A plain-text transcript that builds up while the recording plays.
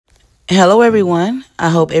Hello everyone, I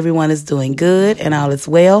hope everyone is doing good and all is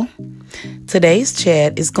well. Today's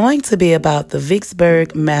chat is going to be about the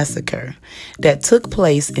Vicksburg Massacre that took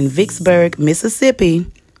place in Vicksburg, Mississippi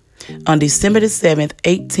on December the 7th,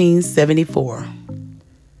 1874.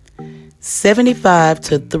 75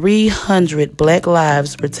 to 300 black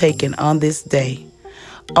lives were taken on this day,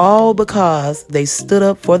 all because they stood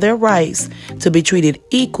up for their rights to be treated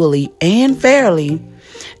equally and fairly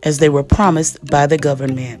as they were promised by the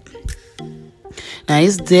government. Now,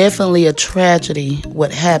 it's definitely a tragedy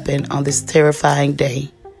what happened on this terrifying day.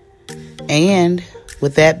 And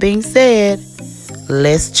with that being said,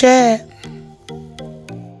 let's chat.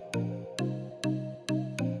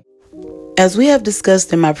 As we have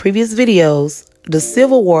discussed in my previous videos, the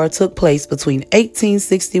Civil War took place between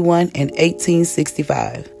 1861 and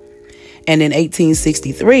 1865. And in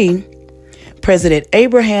 1863, President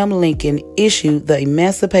Abraham Lincoln issued the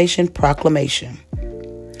Emancipation Proclamation.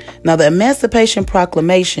 Now, the Emancipation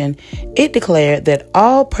Proclamation, it declared that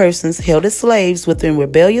all persons held as slaves within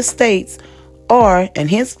rebellious states are,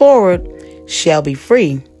 and henceforward, shall be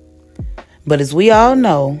free. But as we all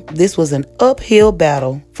know, this was an uphill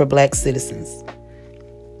battle for black citizens.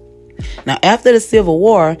 Now, after the Civil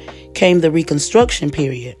War came the Reconstruction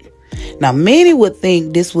period. Now, many would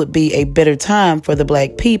think this would be a better time for the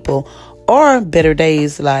black people, or better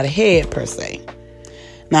days lied ahead, per se.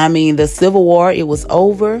 Now, the Civil War, it was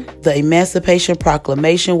over. The Emancipation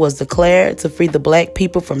Proclamation was declared to free the black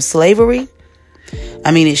people from slavery.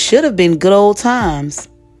 It should have been good old times.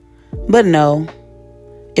 But no,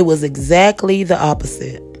 it was exactly the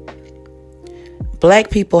opposite.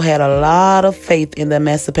 Black people had a lot of faith in the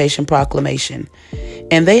Emancipation Proclamation,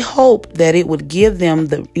 and they hoped that it would give them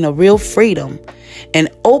the real freedom and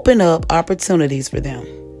open up opportunities for them.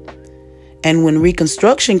 And when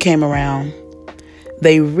Reconstruction came around,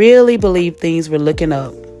 they really believed things were looking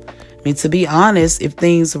up. To be honest, if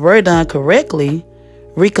things were done correctly,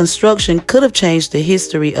 Reconstruction could have changed the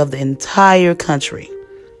history of the entire country.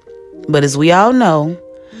 But as we all know,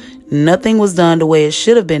 nothing was done the way it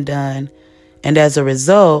should have been done. And as a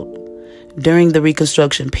result, during the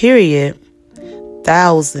Reconstruction period,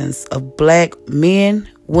 thousands of black men,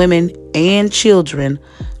 women, and children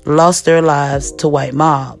lost their lives to white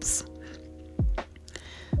mobs.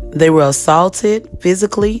 They were assaulted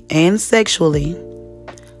physically and sexually,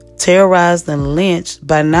 terrorized and lynched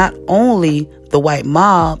by not only the white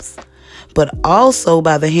mobs, but also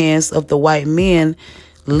by the hands of the white men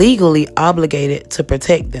legally obligated to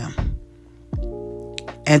protect them.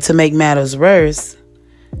 And to make matters worse,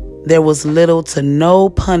 there was little to no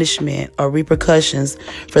punishment or repercussions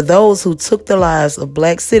for those who took the lives of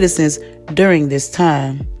black citizens during this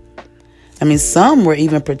time. Some were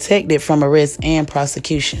even protected from arrest and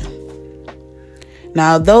prosecution.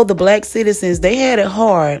 Now, although the black citizens, they had it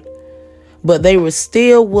hard, but they were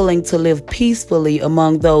still willing to live peacefully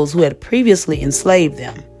among those who had previously enslaved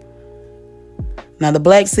them. Now, the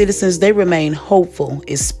black citizens, they remained hopeful,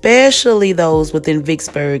 especially those within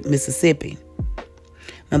Vicksburg, Mississippi.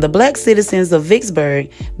 Now, the black citizens of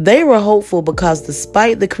Vicksburg, they were hopeful because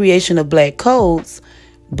despite the creation of black codes,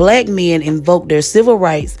 black men invoked their civil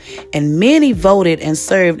rights, and many voted and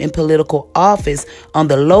served in political office on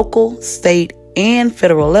the local, state, and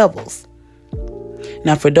federal levels.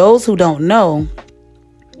 Now, for those who don't know,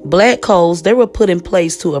 black codes, they were put in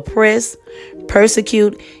place to oppress,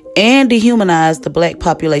 persecute, and dehumanize the black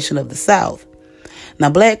population of the South.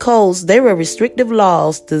 Now, black codes, they were restrictive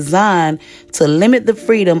laws designed to limit the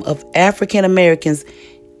freedom of African Americans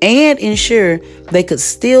and ensure they could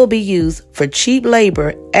still be used for cheap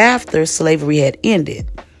labor after slavery had ended.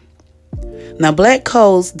 Now, black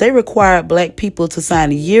codes, they required black people to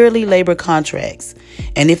sign yearly labor contracts.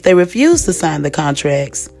 And if they refused to sign the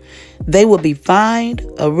contracts, they would be fined,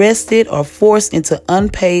 arrested, or forced into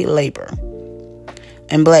unpaid labor.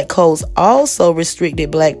 And black codes also restricted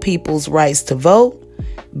black people's rights to vote,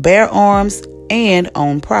 bear arms, and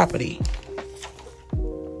own property.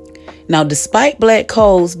 Now, despite black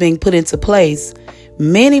codes being put into place,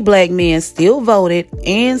 many black men still voted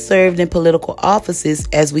and served in political offices,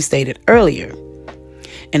 as we stated earlier.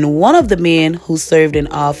 And one of the men who served in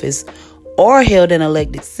office or held an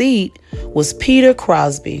elected seat was Peter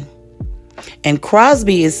Crosby. And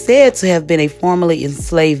Crosby is said to have been a formerly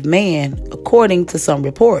enslaved man, according to some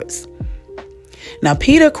reports. Now,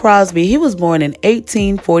 Peter Crosby, he was born in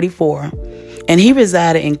 1844. And he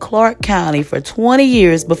resided in Clark County for 20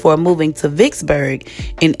 years before moving to Vicksburg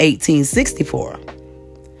in 1864.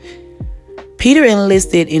 Peter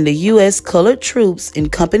enlisted in the U.S. Colored Troops in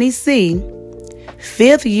Company C,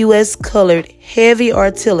 5th U.S. Colored Heavy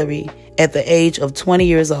Artillery at the age of 20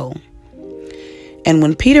 years old. And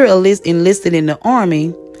when Peter enlisted in the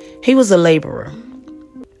army, he was a laborer.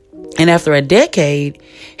 And after a decade,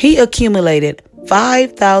 he accumulated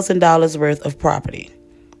 $5,000 worth of property.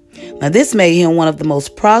 Now, this made him one of the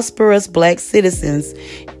most prosperous black citizens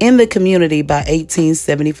in the community by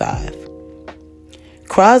 1875.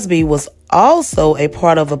 Crosby was also a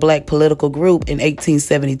part of a black political group in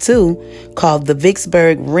 1872 called the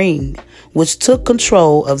Vicksburg Ring, which took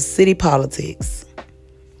control of city politics.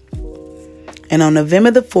 And on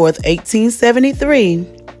November the 4th, 1873,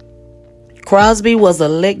 Crosby was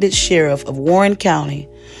elected sheriff of Warren County,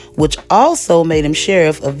 which also made him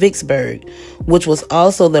sheriff of Vicksburg, which was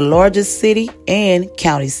also the largest city and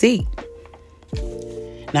county seat.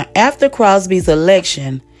 Now, after Crosby's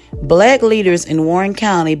election, black leaders in Warren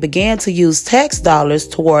County began to use tax dollars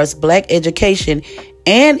towards black education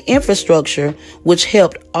and infrastructure, which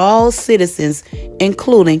helped all citizens,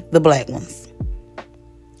 including the black ones.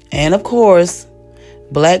 And of course,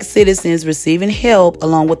 black citizens receiving help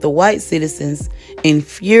along with the white citizens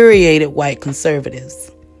infuriated white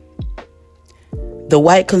conservatives. The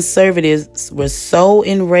white conservatives were so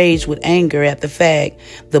enraged with anger at the fact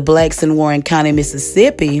the blacks in Warren County,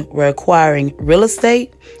 Mississippi were acquiring real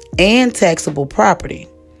estate and taxable property.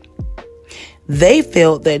 They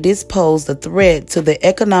felt that this posed a threat to the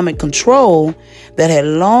economic control that had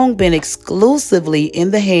long been exclusively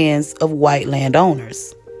in the hands of white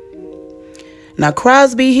landowners. Now,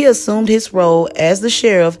 Crosby, he assumed his role as the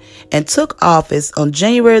sheriff and took office on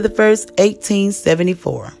January the 1st,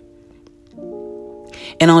 1874.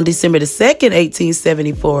 And on December the 2nd,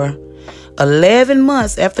 1874, 11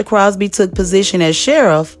 months after Crosby took position as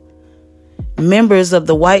sheriff, members of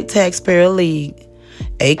the White Taxpayer League,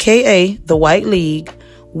 aka the White League,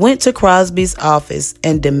 went to Crosby's office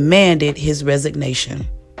and demanded his resignation.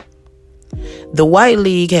 The White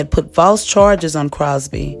League had put false charges on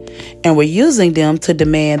Crosby and were using them to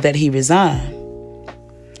demand that he resign.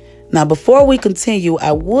 Now, before we continue,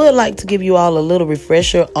 I would like to give you all a little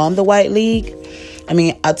refresher on the White League.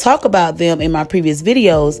 I talk about them in my previous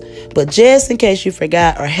videos, but just in case you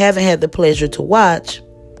forgot or haven't had the pleasure to watch,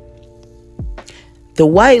 the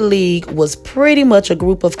White League was pretty much a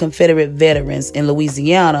group of Confederate veterans in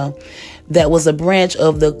Louisiana that was a branch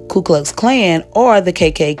of the Ku Klux Klan, or the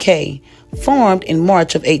KKK, formed in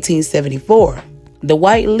March of 1874. The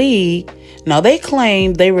White League, now they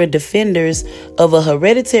claimed they were defenders of a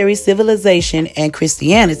hereditary civilization and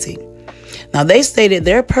Christianity. Now they stated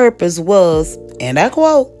their purpose was, and I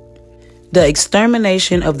quote, the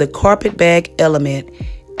extermination of the carpetbag element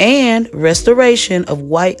and restoration of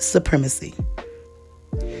white supremacy.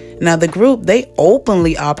 Now, the group, they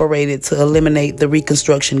openly operated to eliminate the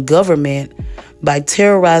Reconstruction government by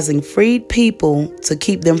terrorizing freed people to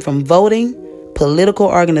keep them from voting, political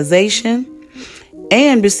organization,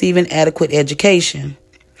 and receiving adequate education.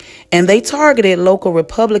 And they targeted local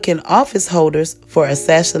Republican office holders for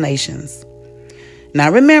assassinations.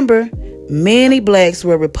 Now, remember, many blacks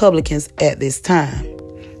were Republicans at this time.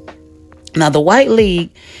 Now, the White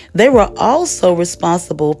League, they were also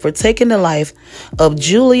responsible for taking the life of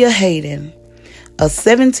Julia Hayden, a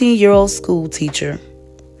 17-year-old school teacher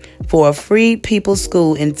for a freed people's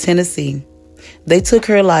school in Tennessee. They took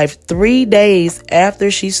her life 3 days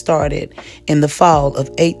after she started in the fall of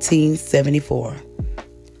 1874.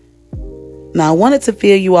 Now, I wanted to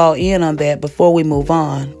fill you all in on that before we move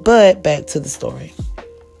on, but back to the story.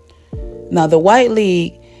 Now, the White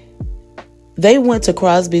League, they went to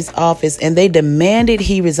Crosby's office and they demanded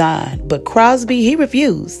he resign, but Crosby, he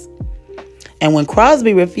refused. And when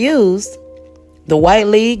Crosby refused, the White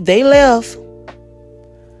League, they left,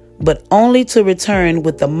 but only to return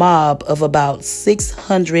with a mob of about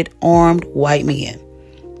 600 armed white men.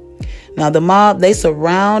 Now, the mob, they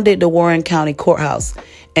surrounded the Warren County Courthouse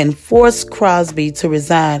and forced Crosby to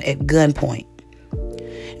resign at gunpoint.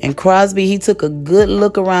 And Crosby, he took a good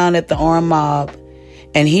look around at the armed mob,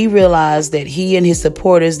 and he realized that he and his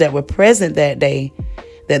supporters that were present that day,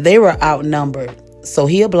 that they were outnumbered. So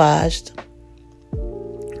he obliged.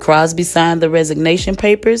 Crosby signed the resignation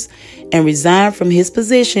papers and resigned from his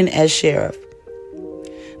position as sheriff.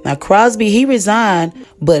 Now, Crosby, he resigned,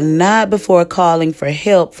 but not before calling for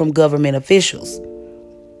help from government officials.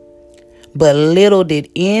 But little did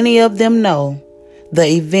any of them know the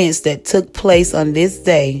events that took place on this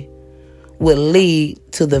day would lead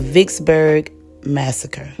to the Vicksburg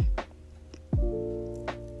Massacre.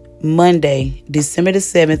 Monday, December the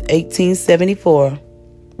 7th, 1874,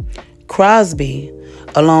 Crosby,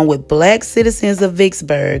 along with black citizens of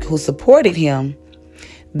Vicksburg who supported him,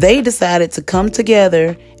 they decided to come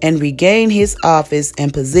together and regain his office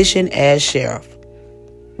and position as sheriff.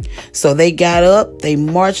 So they got up, they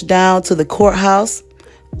marched down to the courthouse,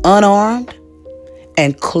 unarmed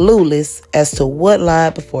and clueless as to what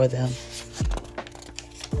lied before them.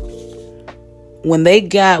 When they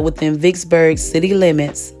got within Vicksburg city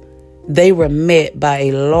limits, they were met by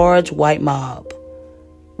a large white mob.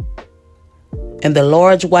 And the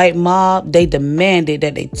large white mob, they demanded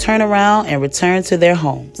that they turn around and return to their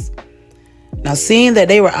homes. Now, seeing that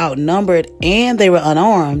they were outnumbered and they were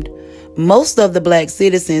unarmed, most of the black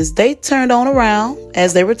citizens, they turned on around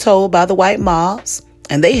as they were told by the white mobs,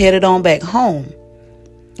 and they headed on back home.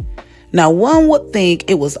 Now, one would think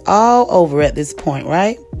it was all over at this point,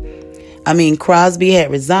 right? I mean, Crosby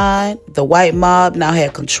had resigned, the white mob now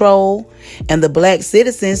had control, and the black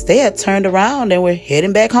citizens, they had turned around and were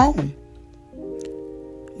heading back home.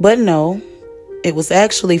 But no, it was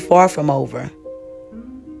actually far from over.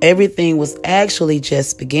 Everything was actually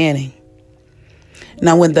just beginning.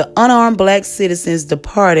 Now, when the unarmed black citizens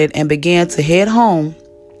departed and began to head home,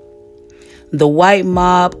 the white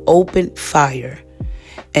mob opened fire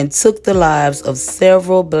and took the lives of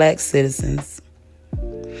several black citizens.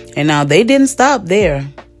 And now they didn't stop there.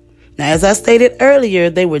 Now, as I stated earlier,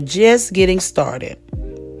 they were just getting started.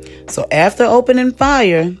 So after opening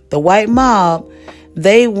fire, the white mob,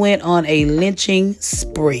 they went on a lynching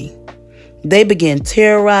spree. They began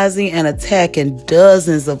terrorizing and attacking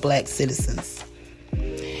dozens of black citizens.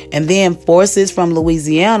 And then forces from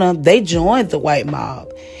Louisiana, they joined the white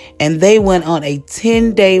mob, and they went on a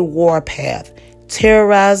 10-day warpath,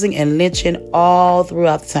 terrorizing and lynching all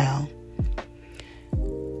throughout the town.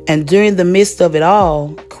 And during the midst of it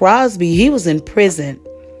all, Crosby, he was in prison.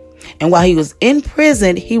 And while he was in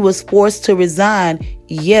prison, he was forced to resign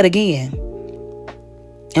yet again.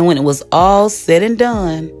 And when it was all said and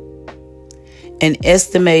done, an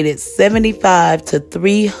estimated 75 to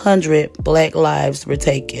 300 black lives were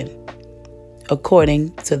taken,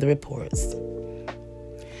 according to the reports.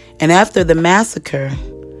 And after the massacre,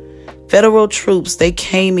 federal troops, they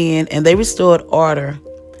came in and they restored order,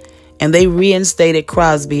 and they reinstated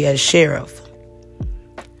Crosby as sheriff.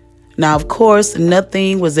 Now, of course,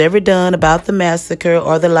 nothing was ever done about the massacre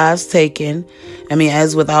or the lives taken. I mean,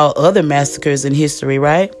 as with all other massacres in history,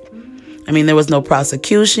 right? I mean, there was no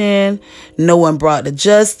prosecution. No one brought to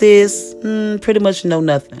justice. Pretty much no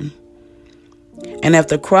nothing. And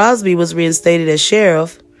after Crosby was reinstated as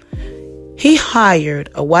sheriff, he hired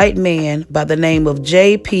a white man by the name of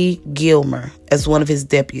J.P. Gilmer as one of his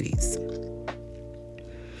deputies.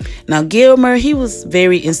 Now, Gilmer, he was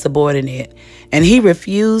very insubordinate, and he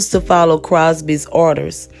refused to follow Crosby's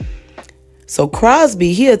orders. So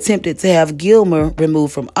Crosby, he attempted to have Gilmer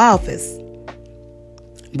removed from office.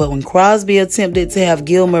 But when Crosby attempted to have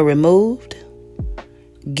Gilmer removed,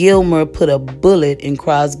 Gilmer put a bullet in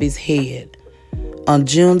Crosby's head on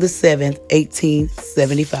June the 7th,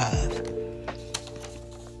 1875.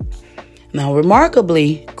 Now,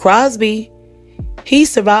 remarkably, Crosby, he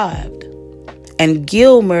survived. And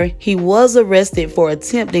Gilmer, he was arrested for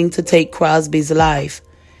attempting to take Crosby's life.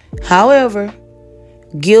 However,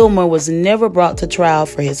 Gilmer was never brought to trial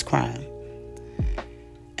for his crime.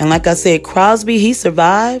 And like I said, Crosby, he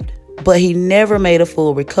survived, but he never made a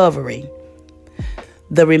full recovery.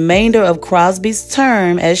 The remainder of Crosby's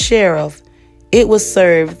term as sheriff, it was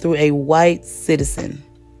served through a white citizen.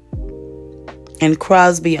 And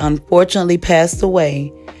Crosby unfortunately passed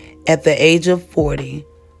away at the age of 40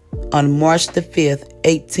 on March the 5th,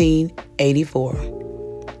 1884.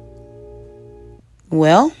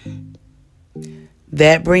 Well,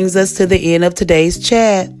 that brings us to the end of today's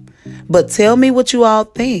chat. But tell me what you all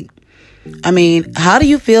think. I mean, how do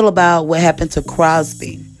you feel about what happened to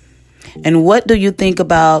Crosby? And what do you think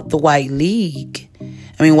about the White League?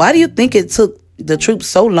 I mean, why do you think it took the troops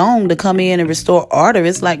so long to come in and restore order?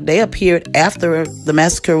 It's like they appeared after the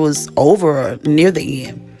massacre was over or near the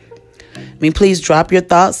end. I mean, please drop your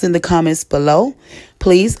thoughts in the comments below.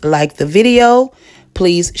 Please like the video.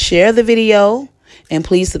 Please share the video. And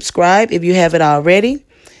please subscribe if you haven't already.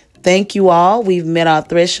 Thank you all. We've met our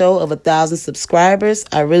threshold of 1,000 subscribers.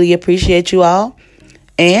 I really appreciate you all.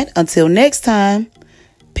 And until next time,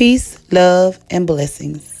 peace, love, and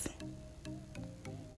blessings.